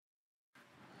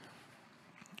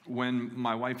When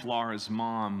my wife Laura's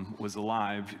mom was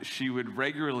alive, she would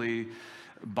regularly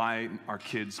buy our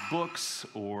kids books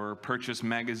or purchase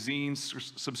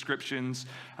magazines subscriptions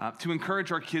to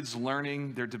encourage our kids'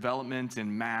 learning, their development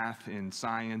in math, in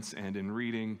science, and in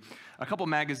reading. A couple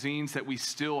magazines that we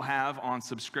still have on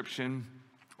subscription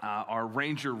are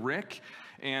Ranger Rick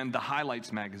and the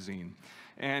Highlights magazine.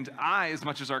 And I, as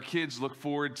much as our kids, look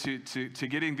forward to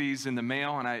getting these in the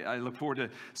mail, and I look forward to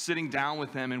sitting down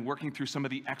with them and working through some of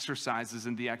the exercises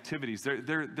and the activities.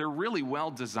 They're really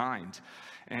well designed,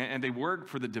 and they work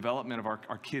for the development of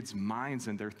our kids' minds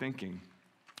and their thinking.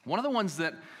 One of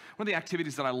the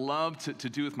activities that I love to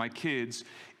do with my kids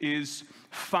is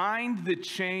find the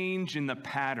change in the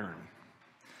pattern.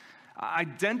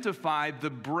 Identify the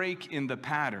break in the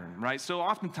pattern, right? So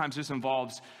oftentimes this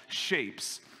involves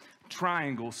shapes.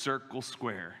 Triangle, circle,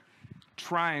 square.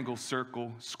 Triangle,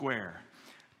 circle, square.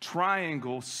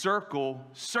 Triangle, circle,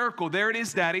 circle. There it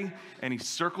is, Daddy. And he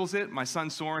circles it. My son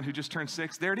Soren, who just turned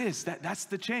 6, there it is. That's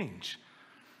the change.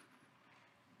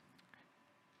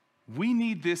 We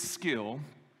need this skill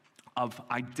of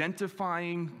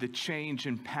identifying the change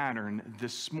in pattern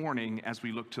this morning as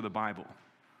we look to the Bible.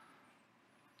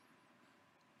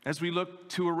 As we look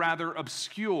to a rather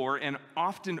obscure and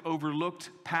often overlooked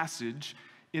passage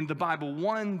in the Bible,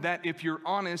 one that, if you're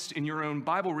honest in your own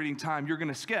Bible reading time, you're going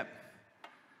to skip.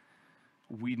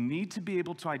 We need to be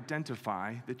able to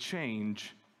identify the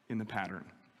change in the pattern.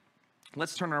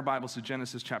 Let's turn our Bibles to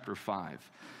Genesis chapter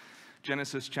 5.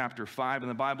 Genesis chapter 5. In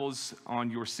the Bibles on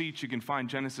your seats, you can find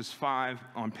Genesis 5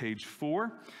 on page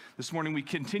 4. This morning we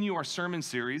continue our sermon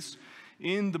series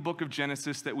in the book of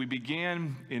Genesis that we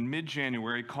began in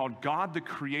mid-January, called God the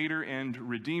Creator and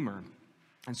Redeemer.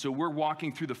 And so we're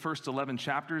walking through the first 11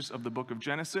 chapters of the book of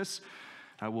Genesis.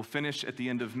 We'll finish at the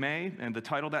end of May, and the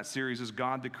title of that series is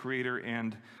God the Creator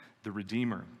and the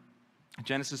Redeemer.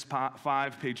 Genesis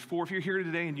 5, page 4. If you're here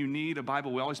today and you need a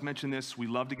Bible, we always mention this. We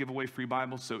love to give away free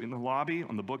Bibles. So in the lobby,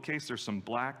 on the bookcase, there's some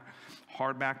black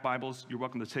hardback Bibles. You're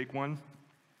welcome to take one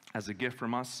as a gift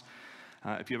from us.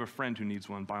 If you have a friend who needs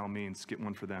one, by all means, get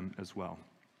one for them as well.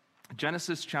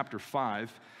 Genesis chapter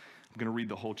 5, I'm going to read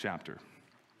the whole chapter.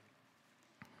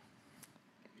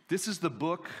 This is the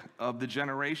book of the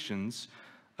generations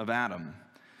of Adam.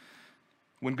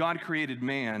 When God created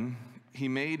man, he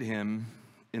made him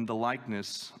in the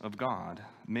likeness of God.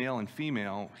 Male and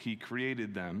female, he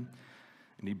created them,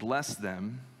 and he blessed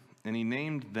them, and he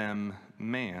named them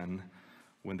man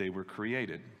when they were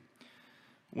created.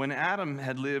 When Adam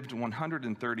had lived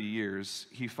 130 years,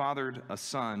 he fathered a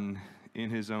son in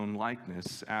his own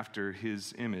likeness after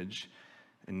his image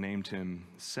and named him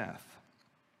Seth.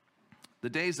 The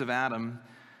days of Adam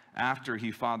after he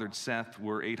fathered Seth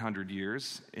were 800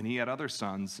 years, and he had other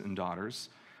sons and daughters.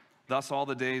 Thus all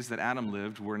the days that Adam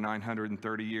lived were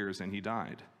 930 years, and he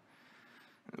died.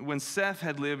 When Seth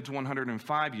had lived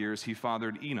 105 years, he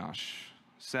fathered Enosh.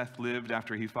 Seth lived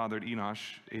after he fathered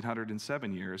Enosh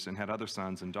 807 years and had other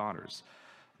sons and daughters.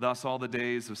 Thus all the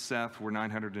days of Seth were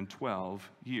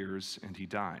 912 years, and he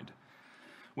died.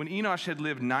 When Enosh had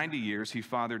lived 90 years, he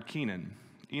fathered Kenan.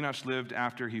 Enosh lived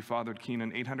after he fathered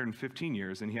Kenan 815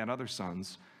 years, and he had other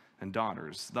sons and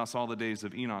daughters. Thus all the days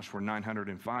of Enosh were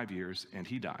 905 years, and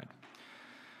he died.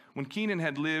 When Kenan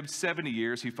had lived 70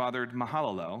 years, he fathered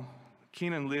Mahalalel.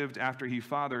 Kenan lived after he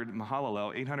fathered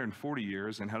Mahalalel 840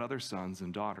 years and had other sons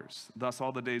and daughters. Thus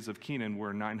all the days of Kenan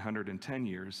were 910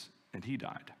 years, and he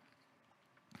died.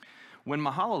 When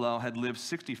Mahalalel had lived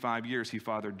 65 years, he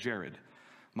fathered Jared.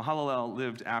 Mahalalel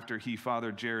lived after he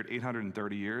fathered Jared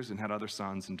 830 years and had other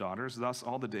sons and daughters. Thus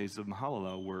all the days of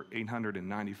Mahalalel were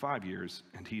 895 years,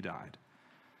 and he died.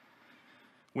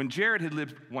 When Jared had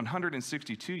lived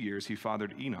 162 years, he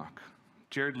fathered Enoch.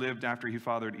 Jared lived after he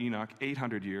fathered Enoch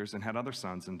 800 years and had other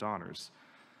sons and daughters.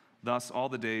 Thus all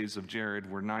the days of Jared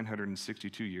were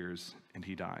 962 years, and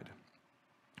he died.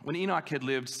 When Enoch had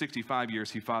lived 65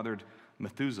 years, he fathered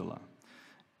Methuselah.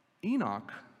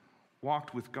 Enoch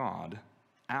walked with God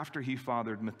after he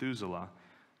fathered Methuselah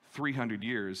 300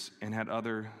 years and had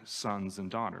other sons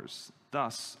and daughters.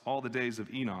 Thus, all the days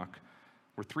of Enoch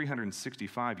were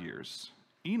 365 years.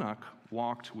 Enoch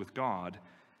walked with God,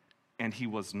 and he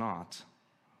was not,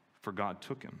 for God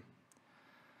took him.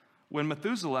 When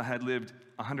Methuselah had lived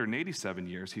 187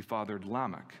 years, he fathered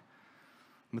Lamech.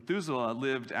 Methuselah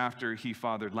lived after he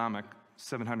fathered Lamech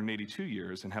 782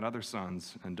 years and had other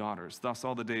sons and daughters. Thus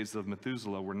all the days of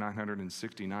Methuselah were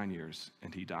 969 years,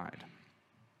 and he died.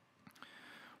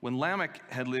 When Lamech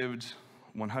had lived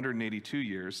 182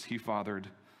 years, he fathered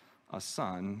a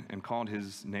son and called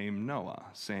his name Noah,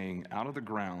 saying, out of the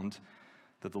ground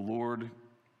that the Lord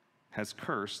has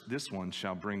cursed, this one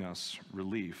shall bring us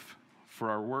relief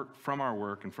from our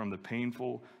work and from the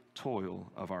painful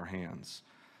toil of our hands.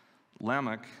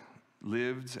 Lamech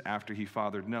lived after he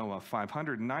fathered Noah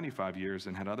 595 years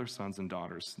and had other sons and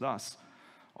daughters. Thus,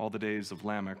 all the days of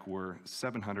Lamech were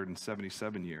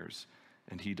 777 years,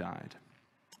 and he died.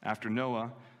 After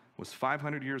Noah was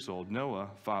 500 years old, Noah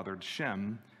fathered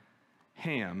Shem,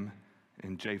 Ham,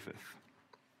 and Japheth.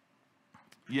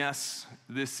 Yes,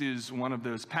 this is one of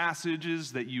those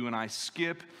passages that you and I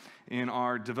skip in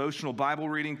our devotional Bible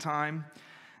reading time.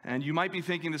 And you might be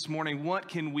thinking this morning, what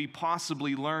can we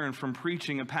possibly learn from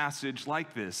preaching a passage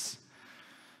like this?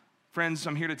 Friends,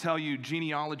 I'm here to tell you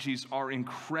genealogies are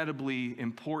incredibly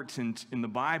important in the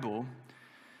Bible.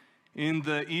 In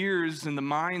the ears and the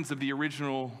minds of the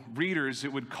original readers,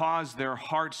 it would cause their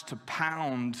hearts to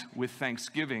pound with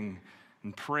thanksgiving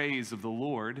and praise of the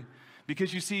Lord.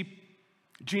 Because you see,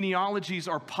 genealogies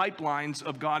are pipelines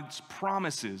of God's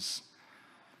promises.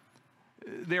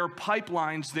 They are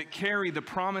pipelines that carry the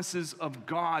promises of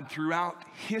God throughout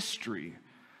history.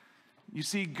 You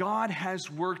see, God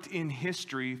has worked in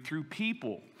history through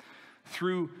people,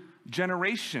 through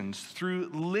generations, through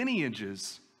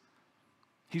lineages.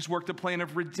 He's worked a plan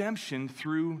of redemption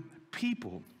through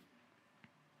people.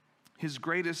 His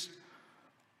greatest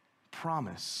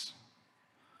promise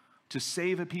to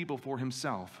save a people for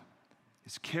himself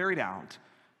is carried out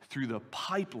through the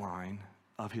pipeline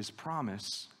of his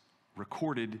promise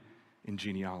recorded in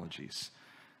genealogies.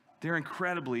 They're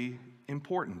incredibly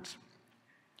important,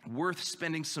 worth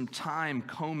spending some time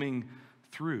combing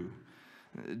through.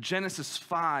 Genesis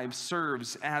 5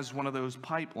 serves as one of those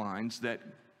pipelines that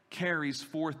carries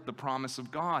forth the promise of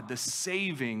God, the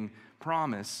saving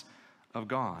promise of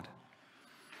God.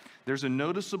 There's a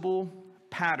noticeable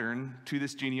pattern to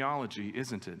this genealogy,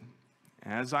 isn't it?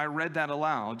 As I read that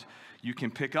aloud, you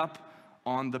can pick up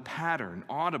on the pattern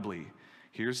audibly.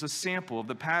 Here's a sample of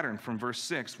the pattern from verse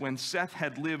 6. When Seth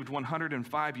had lived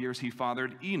 105 years, he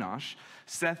fathered Enosh.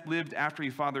 Seth lived after he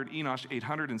fathered Enosh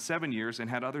 807 years and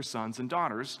had other sons and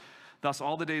daughters. Thus,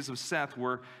 all the days of Seth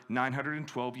were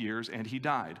 912 years, and he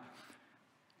died.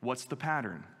 What's the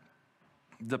pattern?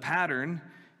 The pattern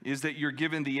is that you're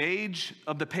given the age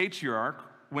of the patriarch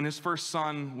when his first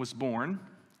son was born,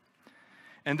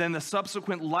 and then the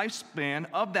subsequent lifespan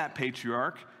of that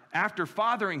patriarch after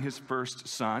fathering his first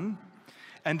son.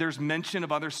 And there's mention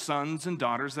of other sons and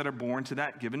daughters that are born to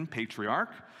that given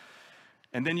patriarch.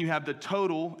 And then you have the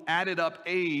total added up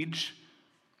age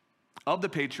of the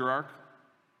patriarch.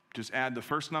 Just add the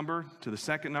first number to the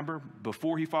second number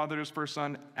before he fathered his first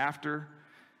son, after.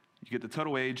 You get the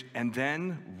total age. And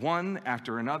then one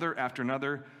after another,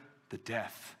 the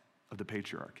death of the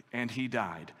patriarch. And he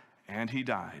died, and he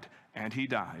died, and he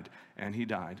died, and he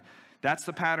died. That's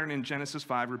the pattern in Genesis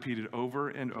 5 repeated over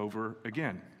and over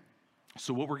again.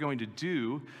 So what we're going to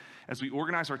do as we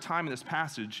organize our time in this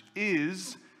passage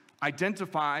is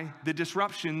identify the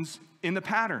disruptions in the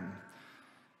pattern.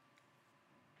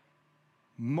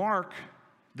 Mark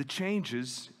the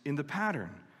changes in the pattern.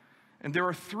 And there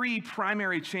are three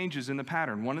primary changes in the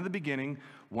pattern. One in the beginning,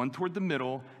 one toward the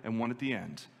middle, and one at the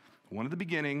end. One at the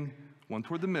beginning, one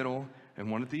toward the middle, and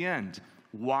one at the end.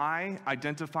 Why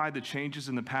identify the changes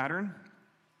in the pattern?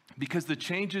 Because the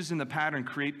changes in the pattern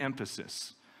create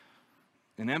emphasis.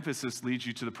 And emphasis leads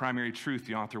you to the primary truth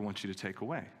the author wants you to take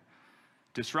away.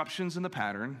 Disruptions in the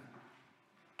pattern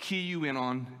key you in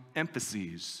on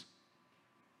emphases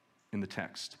in the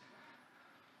text.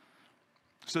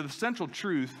 So the central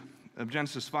truth of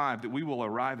Genesis 5 that we will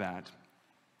arrive at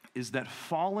is that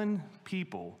fallen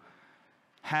people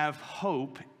have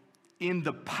hope in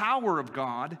the power of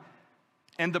God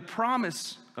and the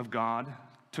promise of God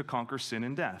to conquer sin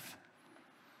and death.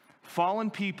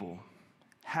 Fallen people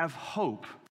have hope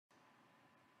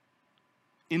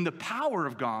in the power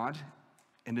of God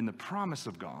and in the promise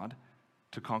of God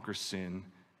to conquer sin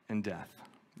and death.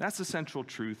 That's the central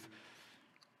truth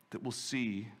that we'll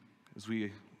see as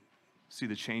we see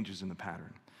the changes in the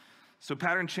pattern. So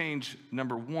pattern change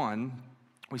number one,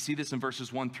 we see this in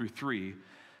verses 1 through 3,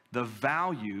 the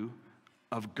value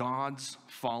of God's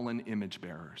fallen image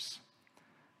bearers.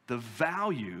 The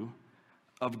value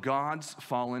of God's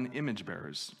fallen image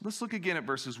bearers. Let's look again at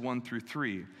verses 1 through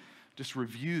 3. Just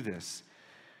review this.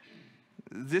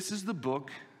 This is the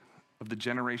book of the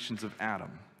generations of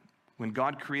Adam. When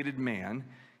God created man,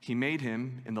 he made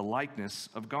him in the likeness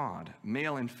of God.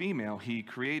 Male and female, he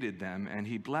created them, and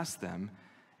he blessed them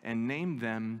and named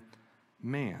them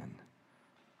man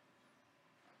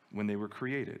when they were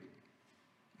created.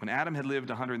 When Adam had lived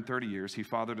 130 years, he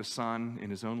fathered a son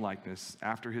in his own likeness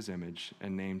after his image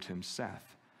and named him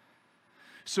Seth.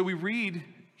 So we read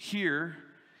here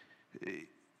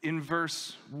in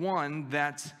verse 1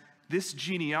 that this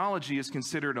genealogy is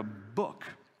considered a book,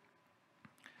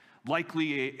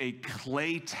 likely a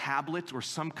clay tablet or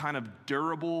some kind of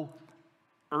durable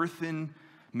earthen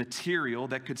material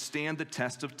that could stand the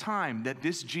test of time, that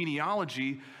this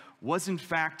genealogy was in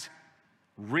fact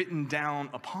written down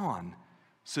upon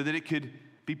so that it could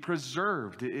be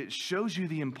preserved. It shows you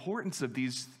the importance of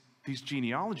these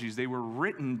genealogies. They were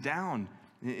written down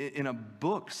in a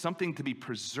book, something to be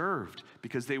preserved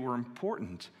because they were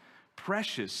important,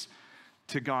 precious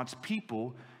to God's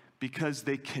people because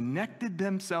they connected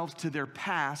themselves to their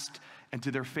past and to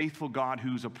their faithful God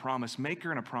who's a promise maker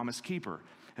and a promise keeper.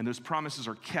 And those promises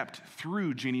are kept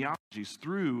through genealogies,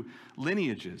 through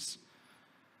lineages.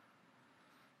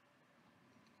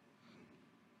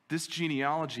 This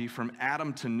genealogy from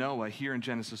Adam to Noah here in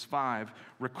Genesis 5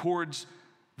 records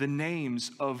the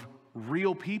names of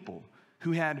real people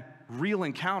who had real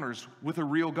encounters with a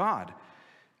real God.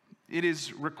 It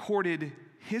is recorded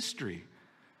history.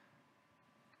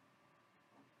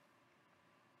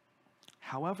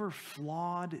 However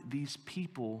flawed these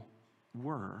people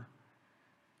were,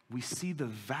 we see the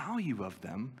value of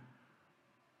them,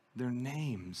 their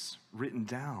names written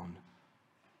down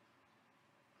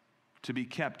to be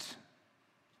kept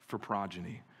for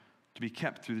progeny, to be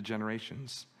kept through the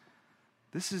generations.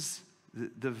 This is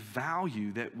the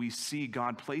value that we see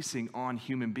God placing on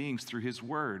human beings through his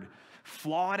word.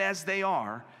 Flawed as they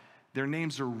are, their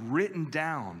names are written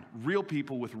down. Real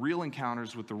people with real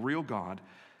encounters with the real God,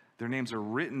 their names are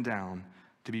written down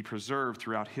to be preserved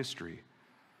throughout history.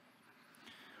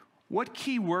 What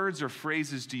key words or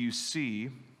phrases do you see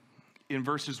in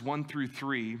verses 1 through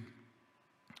 3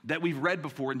 that we've read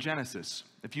before in Genesis?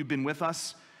 If you've been with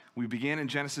us, we began in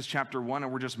Genesis chapter 1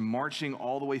 and we're just marching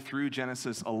all the way through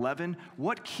Genesis 11.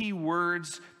 What key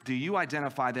words do you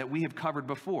identify that we have covered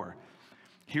before?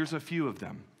 Here's a few of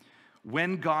them.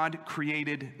 When God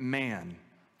created man,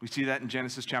 we see that in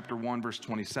Genesis chapter 1, verse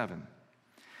 27.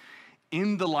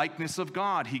 In the likeness of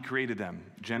God, he created them,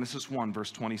 Genesis 1,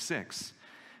 verse 26.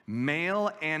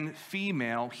 Male and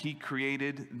female, he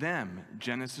created them,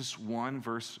 Genesis 1,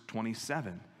 verse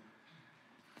 27.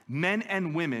 Men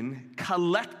and women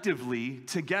collectively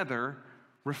together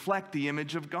reflect the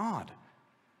image of God.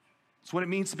 It's what it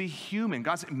means to be human.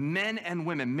 God said, men and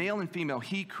women, male and female,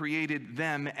 he created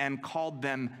them and called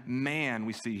them man,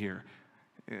 we see here.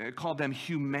 Called them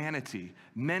humanity.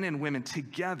 Men and women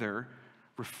together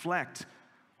reflect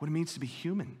what it means to be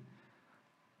human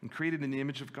and created in the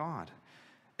image of God.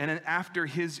 And then after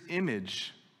his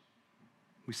image,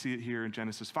 we see it here in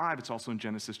Genesis 5. It's also in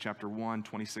Genesis chapter 1,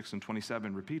 26 and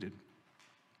 27 repeated.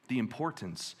 The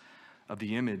importance of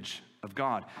the image of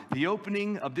God. The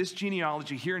opening of this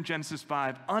genealogy here in Genesis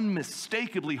 5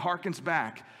 unmistakably harkens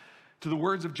back to the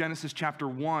words of Genesis chapter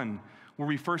 1, where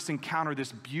we first encounter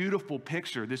this beautiful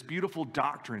picture, this beautiful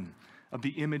doctrine of the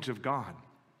image of God.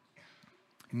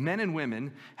 Men and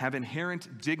women have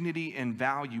inherent dignity and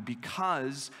value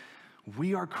because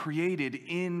we are created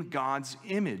in God's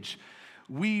image.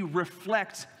 We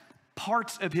reflect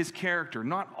parts of his character,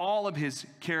 not all of his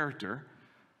character,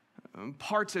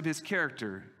 parts of his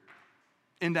character,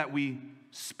 in that we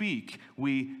speak,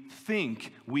 we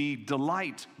think, we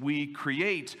delight, we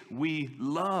create, we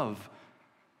love,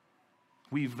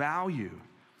 we value.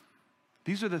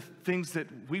 These are the things that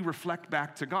we reflect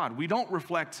back to God. We don't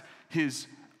reflect his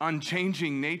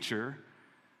unchanging nature,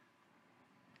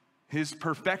 his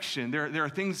perfection. There are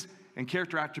things and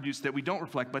character attributes that we don't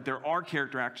reflect, but there are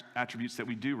character attributes that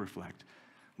we do reflect.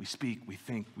 We speak, we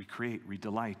think, we create, we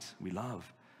delight, we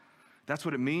love. That's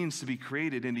what it means to be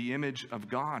created in the image of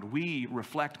God. We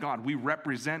reflect God. We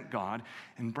represent God.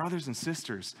 And brothers and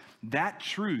sisters, that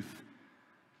truth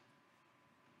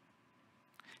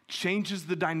changes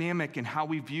the dynamic in how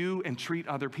we view and treat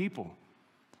other people.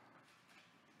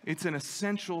 It's an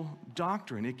essential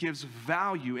doctrine. It gives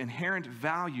value, inherent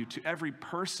value to every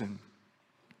person,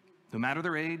 no matter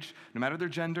their age, no matter their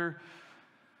gender,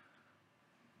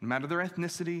 no matter their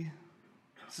ethnicity.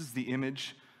 This is the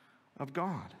image of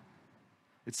God.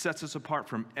 It sets us apart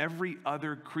from every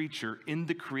other creature in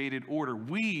the created order.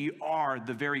 We are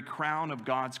the very crown of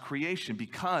God's creation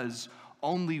because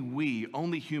only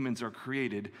humans are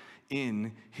created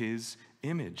in his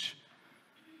image.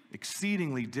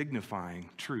 Exceedingly dignifying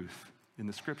truth in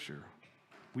the scripture.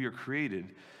 We are created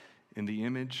in the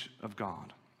image of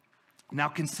God. Now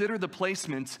consider the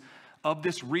placement of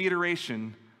this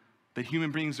reiteration that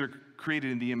human beings are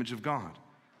created in the image of God.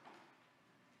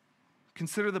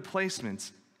 Consider the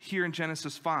placements here in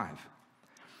Genesis 5.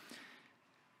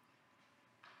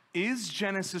 Is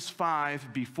Genesis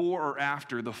 5 before or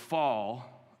after the fall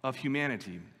of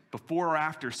humanity, before or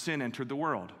after sin entered the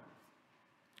world?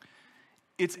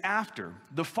 It's after.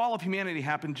 The fall of humanity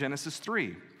happened in Genesis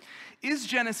 3. Is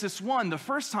Genesis 1 the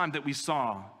first time that we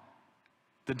saw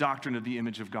the doctrine of the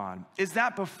image of God? Is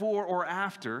that before or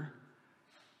after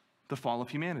the fall of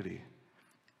humanity?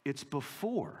 It's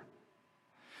before.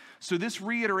 So this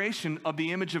reiteration of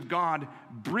the image of God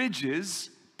bridges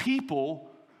people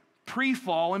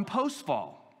pre-fall and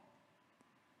post-fall.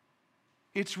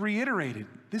 It's reiterated.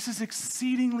 This is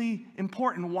exceedingly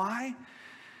important. Why?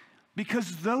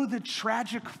 Because though the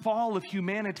tragic fall of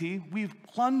humanity, we've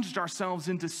plunged ourselves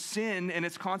into sin and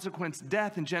its consequence,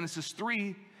 death, in Genesis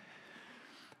 3,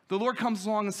 the Lord comes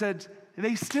along and said,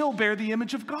 they still bear the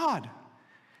image of God.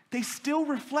 They still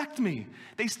reflect me.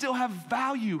 They still have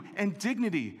value and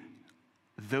dignity.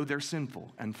 Though they're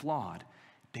sinful and flawed,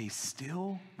 they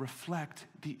still reflect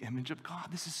the image of God.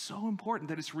 This is so important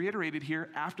that it's reiterated here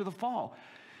after the fall.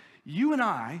 You and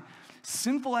I,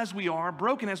 sinful as we are,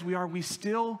 broken as we are, we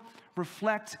still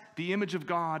reflect the image of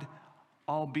God,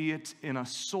 albeit in a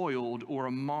soiled or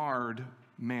a marred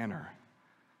manner.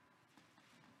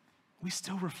 We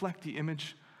still reflect the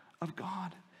image of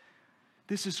God.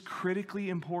 This is critically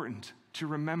important to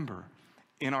remember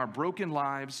in our broken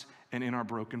lives and in our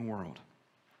broken world.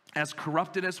 As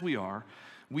corrupted as we are,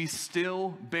 we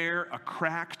still bear a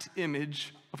cracked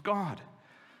image of God.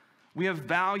 We have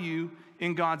value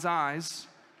in God's eyes,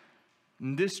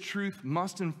 and this truth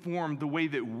must inform the way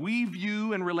that we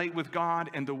view and relate with God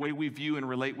and the way we view and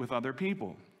relate with other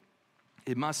people.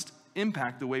 It must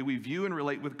impact the way we view and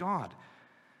relate with God.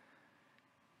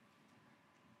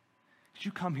 Did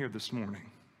you come here this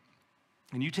morning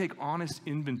and you take honest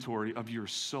inventory of your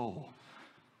soul?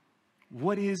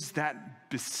 What is that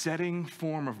besetting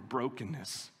form of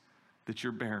brokenness that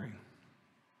you're bearing?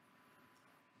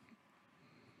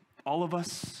 All of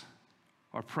us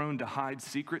are prone to hide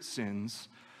secret sins,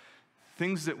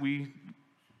 things that we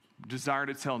desire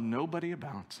to tell nobody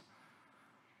about,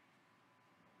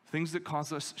 things that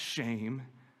cause us shame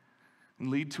and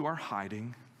lead to our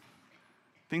hiding,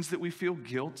 things that we feel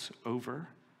guilt over.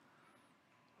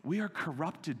 We are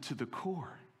corrupted to the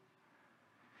core.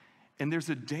 And there's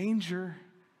a danger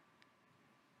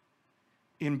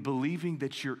in believing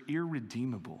that you're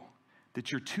irredeemable,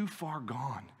 that you're too far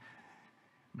gone,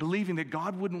 believing that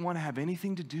God wouldn't want to have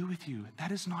anything to do with you.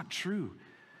 That is not true.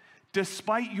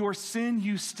 Despite your sin,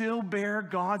 you still bear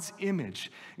God's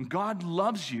image. And God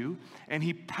loves you, and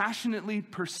he passionately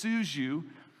pursues you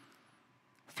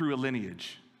through a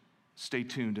lineage. Stay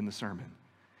tuned in the sermon.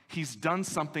 He's done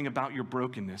something about your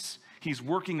brokenness. He's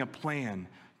working a plan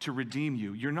to redeem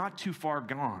you. You're not too far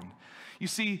gone. You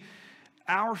see,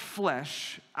 our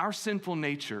flesh, our sinful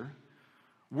nature,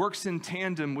 works in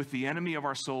tandem with the enemy of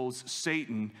our souls,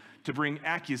 Satan, to bring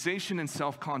accusation and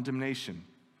self-condemnation.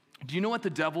 Do you know what the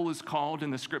devil is called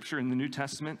in the scripture in the New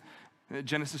Testament?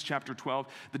 Genesis chapter 12.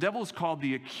 The devil is called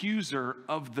the accuser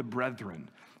of the brethren.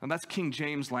 And that's King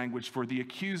James language for the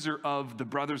accuser of the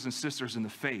brothers and sisters in the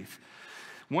faith.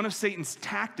 One of Satan's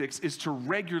tactics is to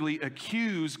regularly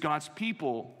accuse God's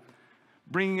people,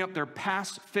 bringing up their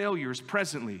past failures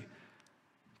presently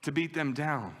to beat them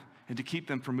down and to keep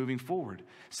them from moving forward.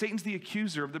 Satan's the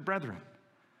accuser of the brethren.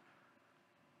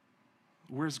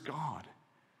 Where's God?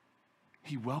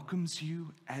 He welcomes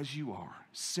you as you are,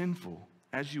 sinful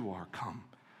as you are.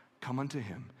 Come unto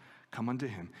him. Come unto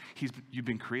him. You've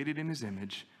been created in his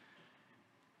image.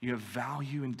 You have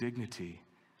value and dignity.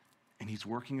 And he's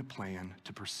working a plan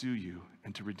to pursue you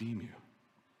and to redeem you.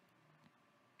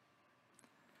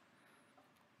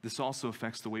 This also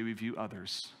affects the way we view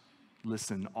others.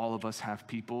 Listen, all of us have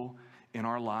people in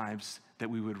our lives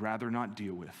that we would rather not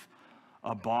deal with.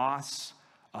 A boss,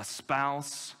 a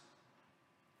spouse,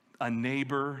 a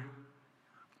neighbor.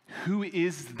 Who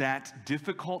is that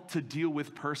difficult to deal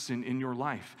with person in your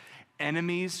life?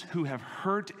 Enemies who have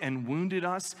hurt and wounded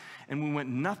us, and we want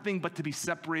nothing but to be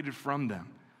separated from them.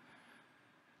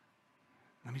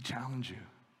 Let me challenge you.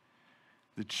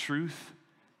 The truth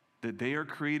that they are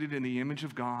created in the image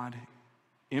of God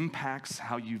impacts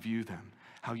how you view them,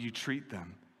 how you treat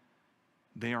them.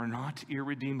 They are not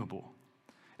irredeemable.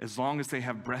 As long as they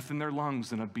have breath in their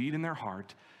lungs and a beat in their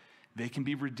heart, they can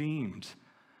be redeemed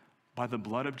by the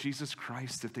blood of Jesus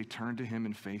Christ if they turn to him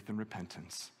in faith and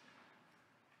repentance.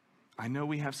 I know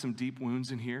we have some deep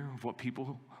wounds in here of what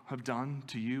people have done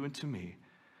to you and to me.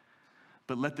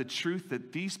 But let the truth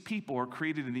that these people are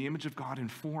created in the image of God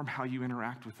inform how you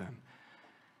interact with them.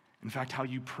 In fact, how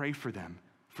you pray for them,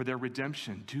 for their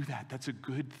redemption. Do that. That's a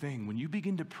good thing. When you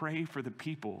begin to pray for the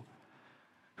people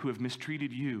who have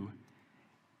mistreated you,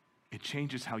 it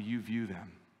changes how you view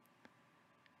them.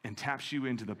 and taps you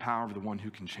into the power of the one who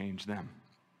can change them.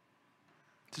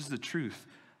 This is the truth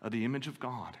of the image of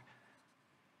God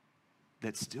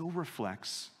that still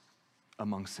reflects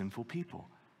among sinful people.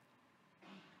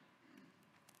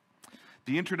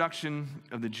 The introduction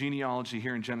of the genealogy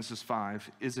here in Genesis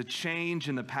 5 is a change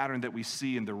in the pattern that we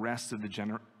see in the rest of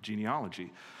the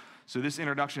genealogy. So this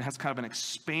introduction has kind of an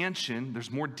expansion. There's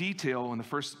more detail in the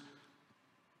first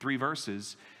 3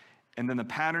 verses, and then the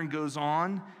pattern goes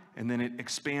on, and then it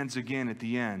expands again at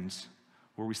the end,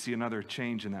 where we see another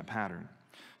change in that pattern.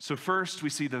 So first, we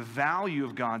see the value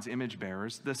of God's image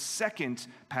bearers. The second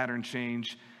pattern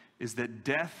change is that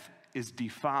death is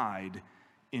defied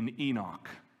in Enoch.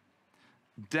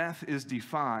 Death is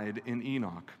defied in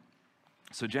Enoch.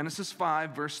 So Genesis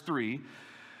 5, verse 3,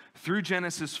 through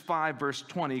Genesis 5, verse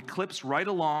 20, clips right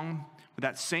along with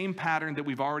that same pattern that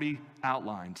we've already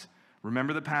outlined.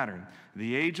 Remember the pattern.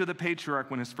 The age of the patriarch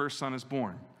when his first son is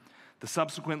born. The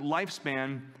subsequent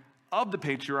lifespan of the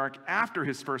patriarch after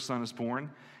his first son is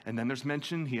born. And then there's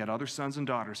mention he had other sons and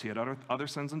daughters. He had other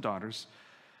sons and daughters.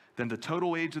 Then the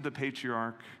total age of the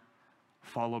patriarch,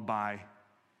 followed by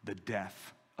the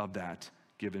death of that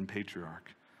given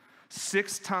patriarch.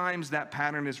 6 times that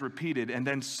pattern is repeated, and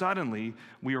then suddenly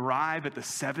we arrive at the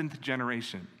 7th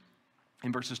generation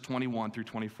in verses 21 through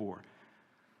 24.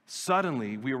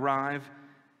 Suddenly we arrive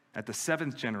at the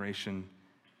 7th generation,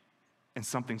 and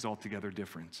something's altogether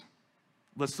different.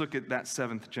 Let's look at that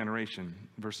 7th generation,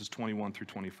 verses 21 through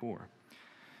 24.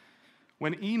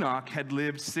 When Enoch had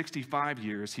lived 65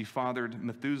 years, he fathered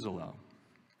Methuselah.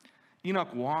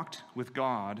 Enoch walked with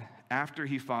God after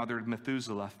he fathered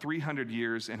Methuselah 300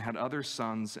 years and had other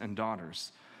sons and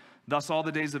daughters. Thus all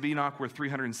the days of Enoch were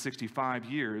 365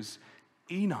 years.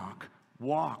 Enoch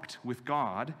walked with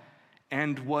God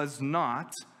and was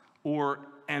not,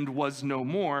 and was no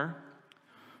more,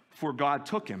 for God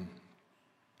took him.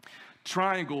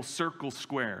 Triangle, circle,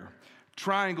 square.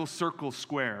 Triangle, circle,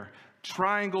 square.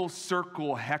 Triangle,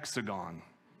 circle, hexagon.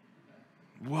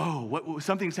 Whoa,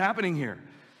 something's happening here.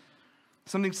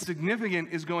 Something significant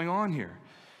is going on here.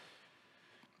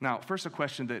 Now, first a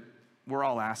question that we're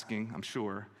all asking, I'm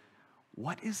sure.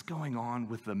 What is going on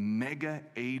with the mega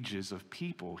ages of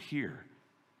people here?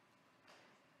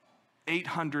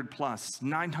 800 plus,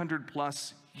 900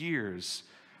 plus years.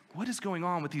 What is going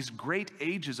on with these great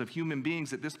ages of human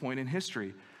beings at this point in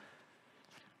history?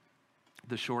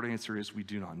 The short answer is we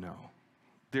do not know.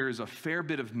 There is a fair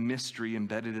bit of mystery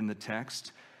embedded in the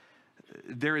text.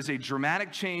 There is a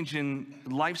dramatic change in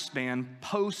lifespan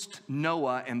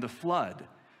post-Noah and the flood.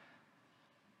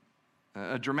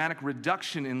 A dramatic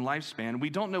reduction in lifespan. We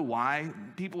don't know why.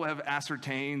 People have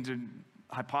ascertained and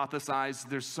hypothesized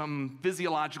there's some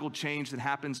physiological change that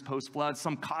happens post-flood,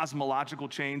 some cosmological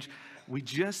change. We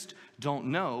just don't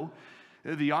know.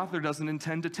 The author doesn't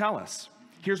intend to tell us.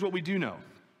 Here's what we do know.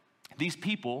 These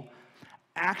people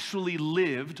actually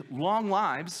lived long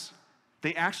lives.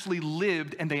 They actually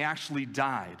lived and they actually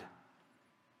died.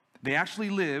 They actually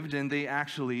lived and they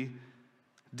actually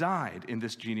died in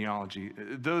this genealogy.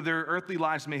 Though their earthly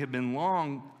lives may have been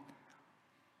long,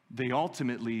 they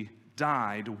ultimately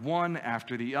died, one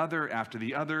after the other after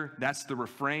the other. That's the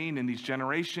refrain in these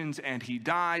generations. And he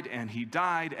died, and he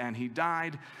died, and he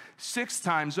died 6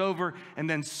 times over. And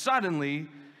then suddenly,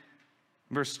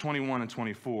 verse 21 and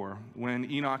 24, when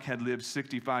Enoch had lived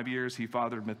 65 years, he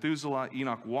fathered Methuselah.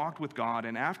 Enoch walked with God,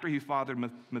 and after he fathered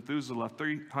Methuselah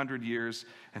 300 years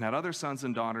and had other sons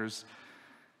and daughters,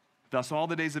 thus all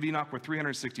the days of Enoch were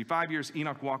 365 years.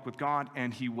 Enoch walked with God,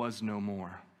 and he was no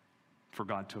more, for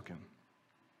God took him.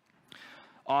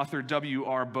 Author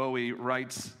W.R. Bowie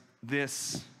writes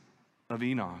this of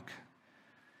Enoch.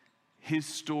 His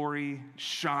story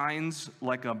shines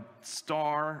like a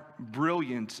star,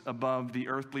 brilliant above the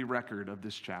earthly record of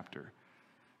this chapter.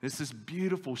 This is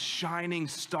beautiful, shining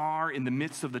star in the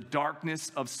midst of the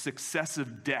darkness of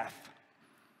successive death.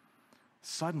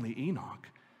 Suddenly, Enoch,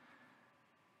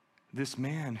 this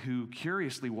man who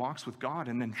curiously walks with God,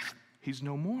 and then he's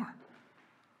no more.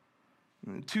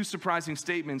 2 surprising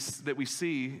statements that we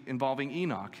see involving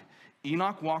Enoch.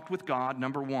 Enoch walked with God,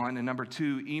 number 1, and number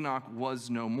 2, Enoch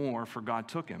was no more, for God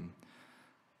took him.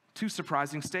 2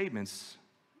 surprising statements.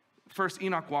 First,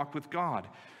 Enoch walked with God.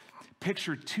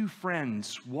 Picture 2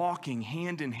 friends walking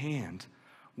hand in hand,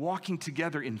 walking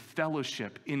together in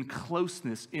fellowship, in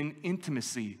closeness, in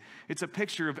intimacy. It's a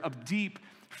picture of deep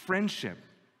friendship,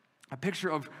 a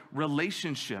picture of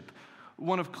relationship,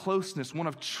 one of closeness, one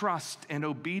of trust and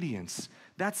obedience.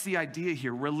 That's the idea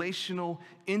here, relational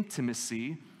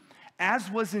intimacy.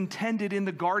 As was intended in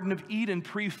the Garden of Eden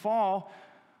pre-fall,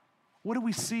 what do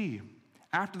we see?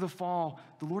 After the fall,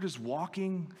 the Lord is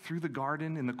walking through the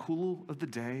garden in the cool of the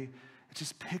day. It's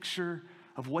just a picture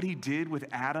of what he did with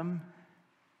Adam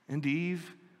and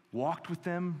Eve, walked with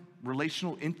them,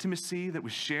 relational intimacy that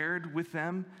was shared with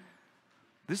them.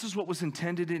 This is what was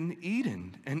intended in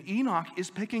Eden, and Enoch is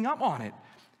picking up on it.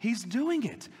 He's doing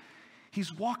it.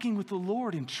 He's walking with the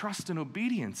Lord in trust and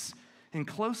obedience and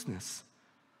closeness.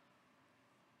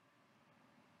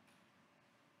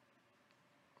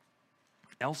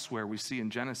 Elsewhere, we see in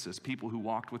Genesis people who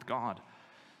walked with God.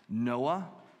 Noah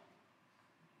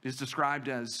is described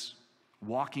as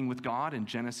walking with God in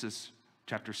Genesis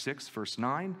chapter 6, verse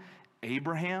 9.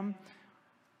 Abraham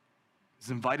is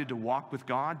invited to walk with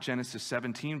God, Genesis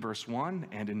 17, verse 1,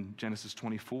 and in Genesis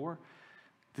 24.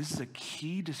 This is a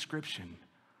key description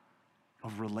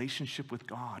of relationship with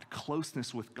God,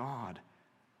 closeness with God,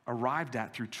 arrived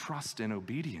at through trust and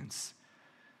obedience.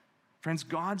 Friends,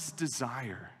 God's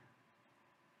desire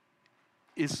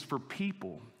is for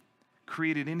people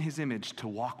created in his image to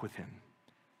walk with him,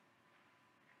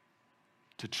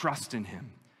 to trust in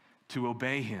him, to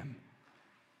obey him.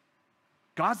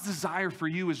 God's desire for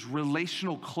you is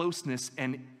relational closeness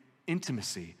and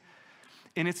intimacy.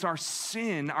 And it's our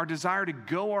sin, our desire to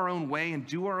go our own way and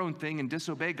do our own thing and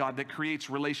disobey God that creates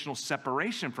relational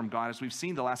separation from God, as we've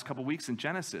seen the last couple weeks in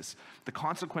Genesis. The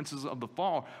consequences of the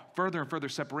fall, further and further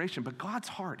separation. But God's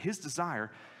heart, his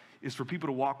desire, is for people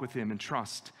to walk with him in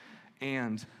trust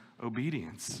and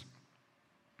obedience.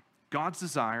 God's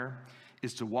desire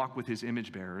is to walk with his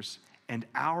image bearers, and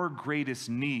our greatest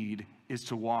need is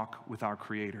to walk with our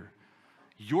Creator.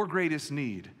 Your greatest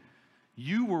need,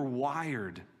 you were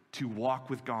wired to walk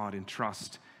with God in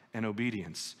trust and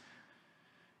obedience.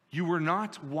 You were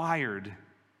not wired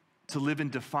to live in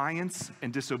defiance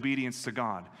and disobedience to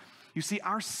God. You see,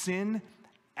 our sin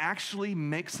actually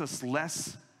makes us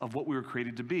less of what we were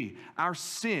created to be. Our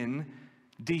sin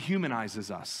dehumanizes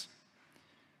us.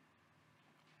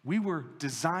 We were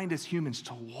designed as humans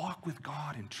to walk with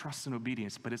God in trust and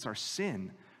obedience, but it's our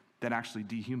sin that actually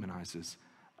dehumanizes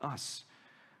us.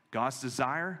 God's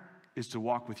desire is to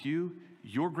walk with you.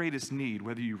 Your greatest need,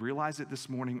 whether you realize it this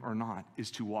morning or not, is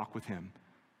to walk with him.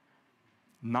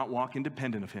 Not walk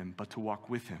independent of him, but to walk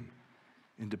with him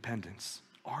in dependence.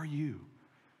 Are you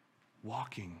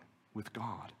walking with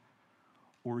God?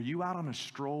 Or are you out on a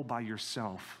stroll by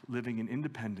yourself, living in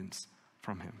independence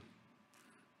from him?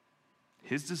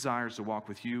 His desire is to walk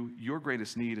with you. Your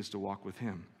greatest need is to walk with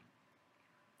him.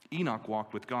 Enoch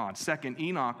walked with God. Second,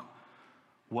 Enoch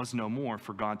was no more,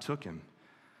 for God took him.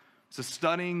 It's a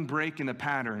stunning break in the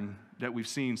pattern that we've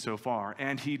seen so far.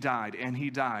 And he died, and he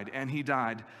died, and he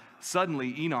died.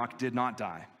 Suddenly, Enoch did not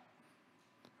die.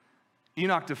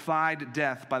 Enoch defied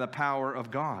death by the power of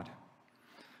God.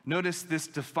 Notice this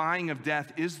defying of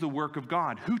death is the work of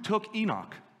God. Who took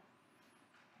Enoch?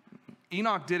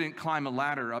 Enoch didn't climb a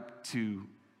ladder up to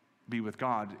be with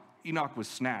God. Enoch was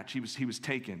snatched. He was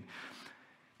taken.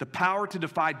 The power to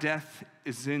defy death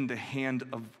is in the hand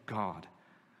of God.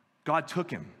 God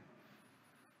took him.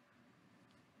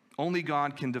 Only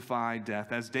God can defy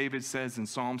death. As David says in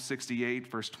Psalm 68,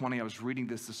 verse 20, I was reading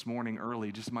this morning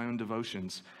early, just my own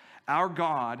devotions. Our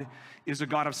God is a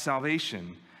God of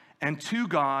salvation, and to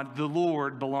God, the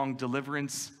Lord, belong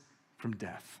deliverance from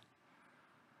death.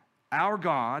 Our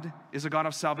God is a God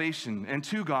of salvation, and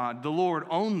to God, the Lord,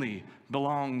 only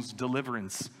belongs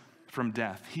deliverance from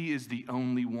death. He is the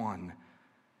only one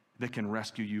that can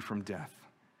rescue you from death.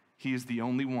 He is the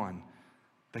only one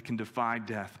that can defy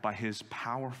death by his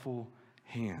powerful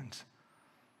hand.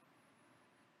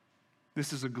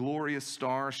 This is a glorious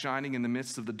star shining in the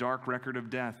midst of the dark record of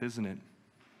death, isn't it?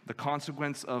 The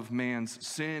consequence of man's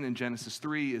sin in Genesis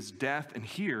 3 is death, and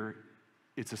here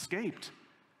it's escaped.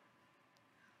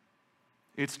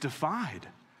 It's defied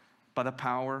by the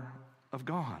power of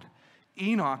God.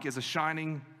 Enoch is a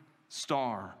shining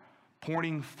star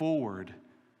pointing forward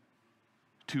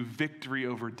to victory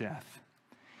over death.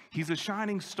 He's a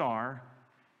shining star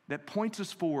that points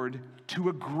us forward to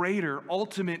a greater,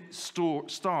 ultimate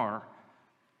star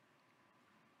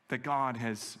that God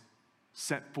has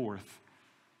set forth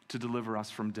to deliver us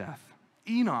from death.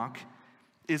 Enoch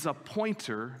is a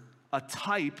pointer, a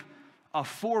type, a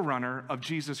forerunner of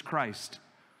Jesus Christ,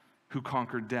 who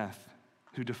conquered death,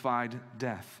 who defied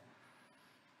death.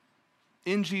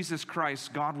 In Jesus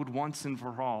Christ, God would once and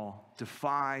for all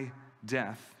defy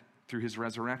death through his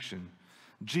resurrection.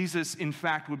 Jesus, in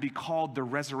fact, would be called the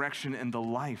resurrection and the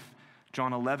life.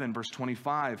 John 11, verse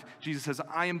 25, Jesus says,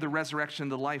 I am the resurrection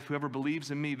and the life. Whoever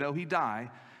believes in me, though he die,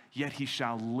 yet he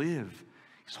shall live.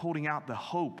 He's holding out the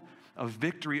hope of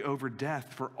victory over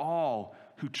death for all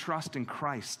who trust in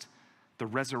Christ, the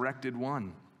resurrected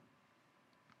one.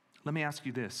 Let me ask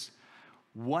you this.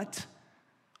 What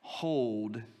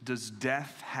hold does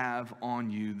death have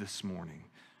on you this morning?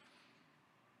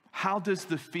 How does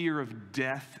the fear of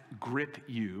death grip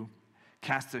you,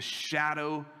 cast a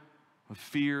shadow of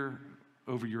fear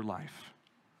over your life?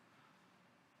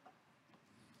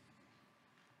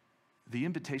 The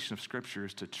invitation of Scripture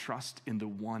is to trust in the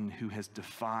one who has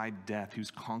defied death,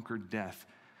 who's conquered death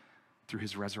through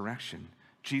his resurrection.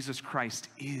 Jesus Christ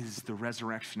is the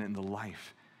resurrection and the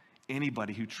life.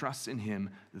 Anybody who trusts in him,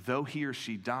 though he or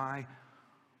she die,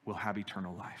 will have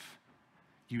eternal life.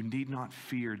 You need not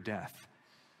fear death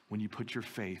when you put your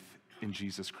faith in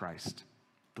Jesus Christ,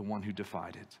 the one who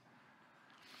defied it.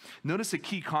 Notice a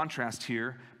key contrast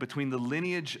here between the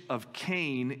lineage of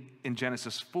Cain in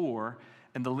Genesis 4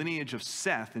 and the lineage of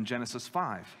Seth in Genesis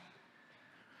 5.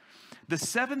 The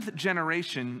seventh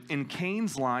generation in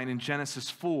Cain's line in Genesis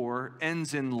 4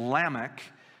 ends in Lamech,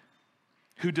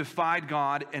 who defied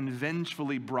God and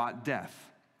vengefully brought death.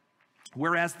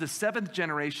 Whereas the seventh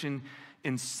generation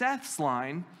in Seth's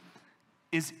line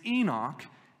is Enoch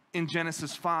in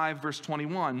Genesis 5, verse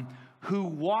 21, who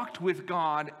walked with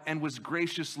God and was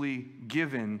graciously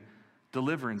given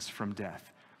deliverance from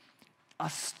death. A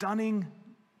stunning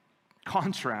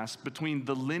contrast between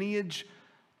the lineage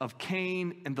of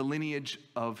Cain and the lineage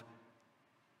of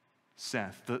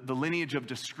Seth. The lineage of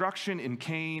destruction in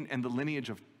Cain and the lineage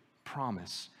of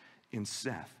promise in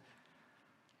Seth.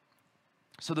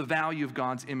 So the value of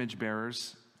God's image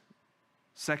bearers.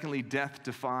 Secondly, death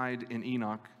defied in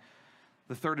Enoch.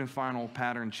 The third and final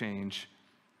pattern change.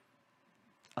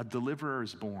 A deliverer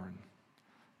is born.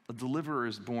 A deliverer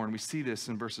is born. We see this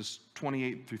in verses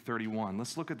 28 through 31.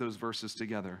 Let's look at those verses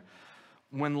together.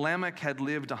 When Lamech had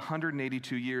lived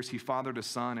 182 years, he fathered a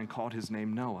son and called his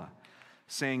name Noah,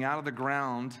 saying, out of the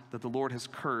ground that the Lord has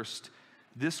cursed,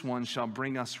 this one shall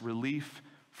bring us relief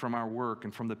from our work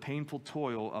and from the painful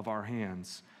toil of our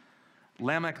hands.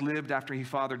 Lamech lived after he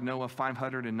fathered Noah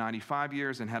 595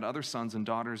 years and had other sons and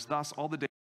daughters. Thus, all the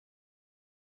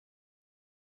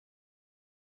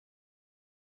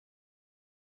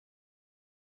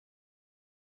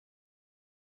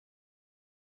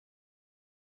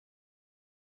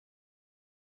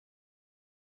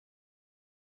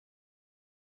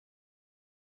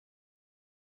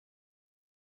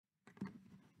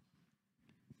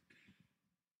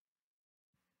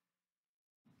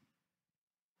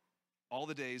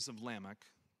days of Lamech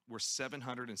were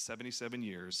 777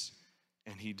 years,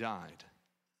 and he died.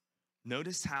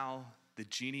 Notice how the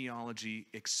genealogy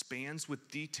expands with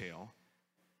detail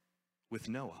with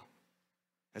Noah.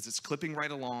 As it's clipping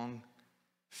right along,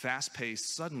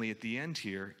 fast-paced, suddenly at the end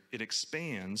here, it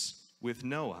expands with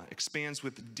Noah, expands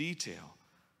with detail.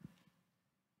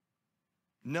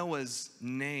 Noah's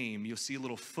name, you'll see a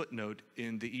little footnote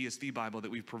in the ESV Bible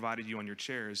that we've provided you on your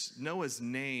chairs. Noah's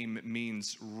name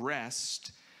means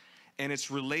rest, and it's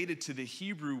related to the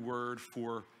Hebrew word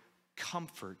for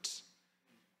comfort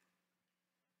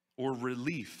or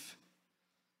relief.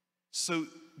 So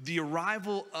the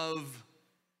arrival of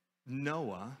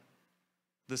Noah,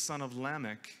 the son of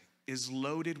Lamech, is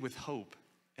loaded with hope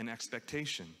and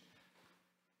expectation.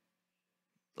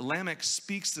 Lamech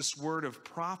speaks this word of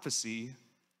prophecy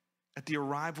at the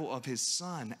arrival of his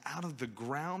son. Out of the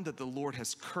ground that the Lord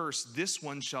has cursed, this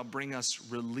one shall bring us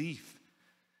relief.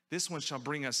 This one shall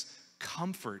bring us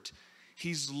comfort.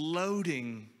 He's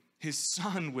loading his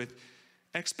son with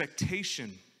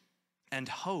expectation and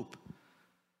hope.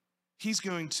 He's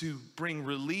going to bring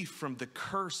relief from the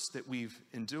curse that we've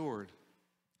endured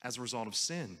as a result of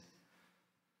sin.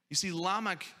 You see,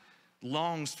 Lamech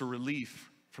longs for relief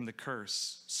from the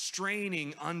curse,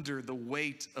 straining under the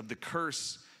weight of the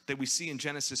curse that we see in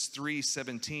Genesis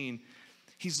 3:17.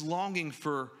 He's longing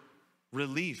for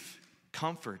relief,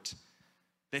 comfort,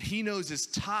 that he knows is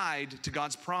tied to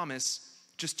God's promise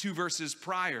just 2 verses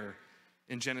prior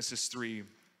in Genesis 3.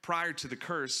 Prior to the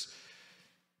curse,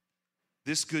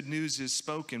 this good news is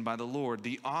spoken by the Lord.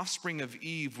 The offspring of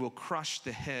Eve will crush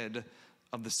the head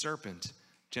of the serpent.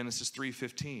 Genesis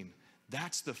 3:15.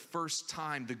 That's the first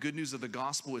time the good news of the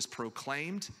gospel is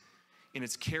proclaimed, and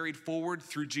it's carried forward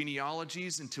through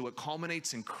genealogies until it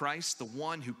culminates in Christ, the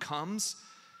one who comes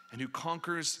and who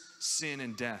conquers sin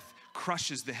and death,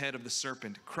 crushes the head of the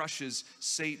serpent, crushes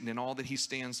Satan and all that he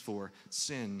stands for,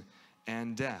 sin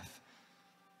and death.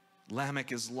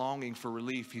 Lamech is longing for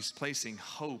relief. He's placing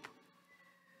hope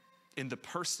in the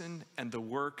person and the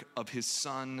work of his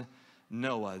son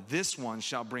Noah. This one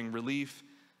shall bring relief.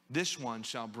 This one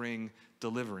shall bring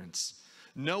deliverance.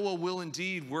 Noah will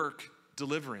indeed work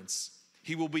deliverance.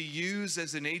 He will be used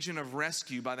as an agent of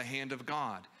rescue by the hand of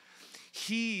God.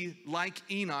 He, like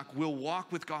Enoch, will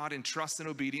walk with God in trust and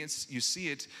obedience. You see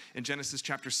it in Genesis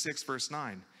chapter 6, verse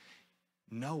 9.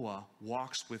 Noah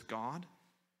walks with God.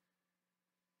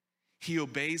 He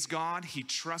obeys God. He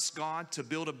trusts God to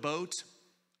build a boat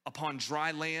upon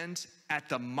dry land at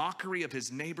the mockery of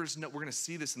his neighbors. No, we're going to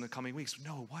see this in the coming weeks.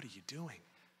 Noah, what are you doing?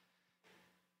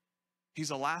 He's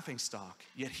a laughingstock,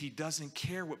 yet he doesn't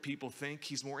care what people think.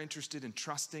 He's more interested in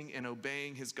trusting and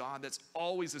obeying his God. That's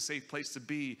always a safe place to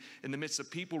be in the midst of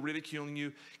people ridiculing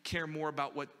you. Care more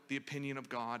about what the opinion of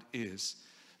God is.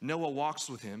 Noah walks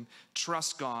with him,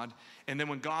 trusts God, and then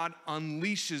when God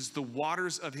unleashes the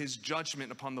waters of his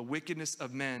judgment upon the wickedness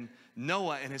of men,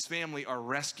 Noah and his family are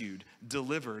rescued,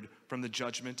 delivered from the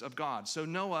judgment of God. So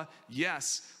Noah,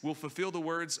 yes, will fulfill the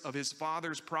words of his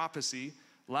father's prophecy,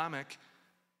 Lamech,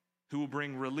 who will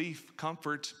bring relief,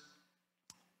 comfort,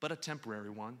 but a temporary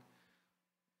one.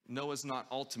 Noah's not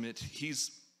ultimate.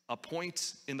 He's a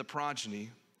point in the progeny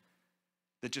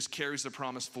that just carries the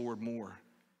promise forward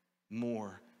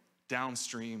more,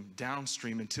 downstream,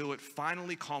 until it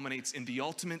finally culminates in the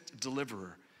ultimate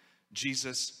deliverer,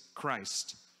 Jesus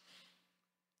Christ,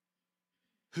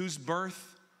 whose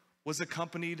birth was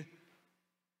accompanied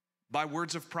by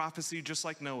words of prophecy just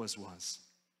like Noah's was.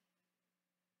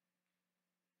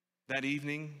 That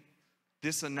evening,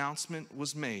 this announcement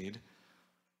was made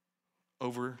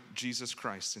over Jesus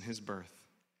Christ and his birth.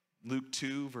 Luke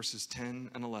 2, verses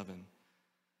 10 and 11.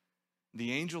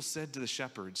 The angel said to the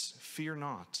shepherds, "Fear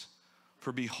not,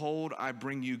 for behold, I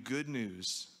bring you good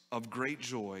news of great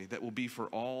joy that will be for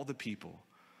all the people.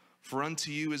 For unto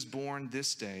you is born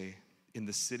this day in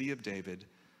the city of David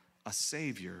a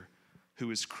Savior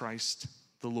who is Christ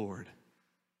the Lord."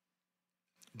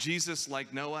 Jesus,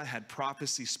 like Noah, had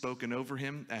prophecy spoken over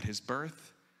him at his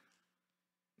birth.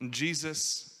 And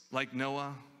Jesus, like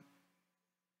Noah,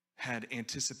 had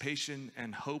anticipation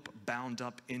and hope bound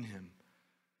up in him.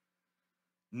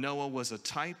 Noah was a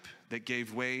type that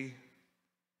gave way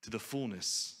to the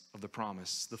fullness of the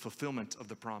promise, the fulfillment of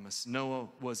the promise. Noah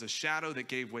was a shadow that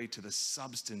gave way to the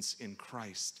substance in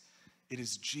Christ. It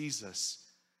is Jesus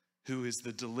who is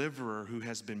the deliverer who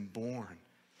has been born,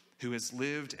 who has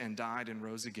lived and died and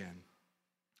rose again.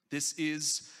 This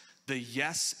is the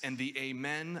yes and the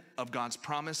amen of God's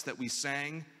promise that we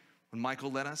sang when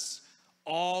Michael led us.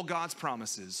 All God's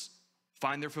promises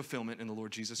find their fulfillment in the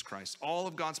Lord Jesus Christ. All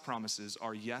of God's promises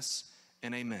are yes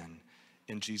and amen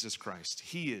in Jesus Christ.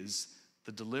 He is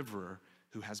the deliverer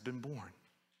who has been born.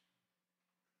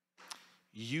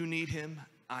 You need him,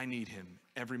 I need him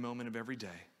every moment of every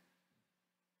day.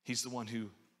 He's the one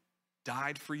who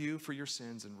died for you, for your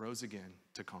sins, and rose again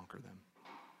to conquer them.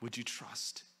 Would you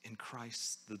trust in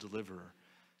Christ, the deliverer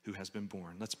who has been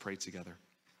born? Let's pray together.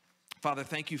 Father,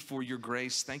 thank you for your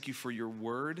grace. Thank you for your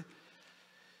word,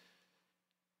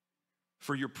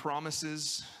 for your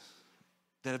promises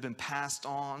that have been passed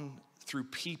on through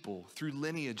people, through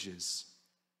lineages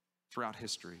throughout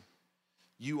history.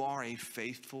 You are a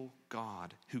faithful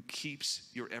God who keeps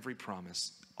your every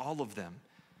promise. All of them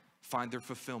find their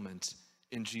fulfillment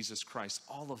in Jesus Christ.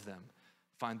 All of them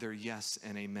find their yes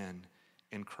and amen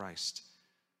in Christ.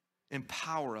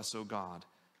 Empower us, O God,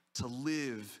 to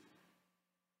live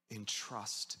in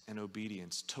trust and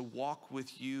obedience, to walk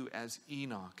with you as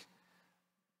Enoch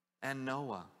and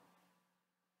Noah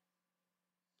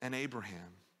and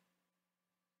Abraham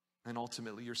and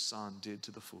ultimately your son did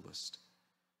to the fullest.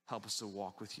 Help us to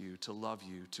walk with you, to love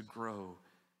you, to grow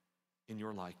in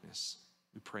your likeness.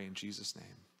 We pray in Jesus' name.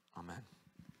 Amen.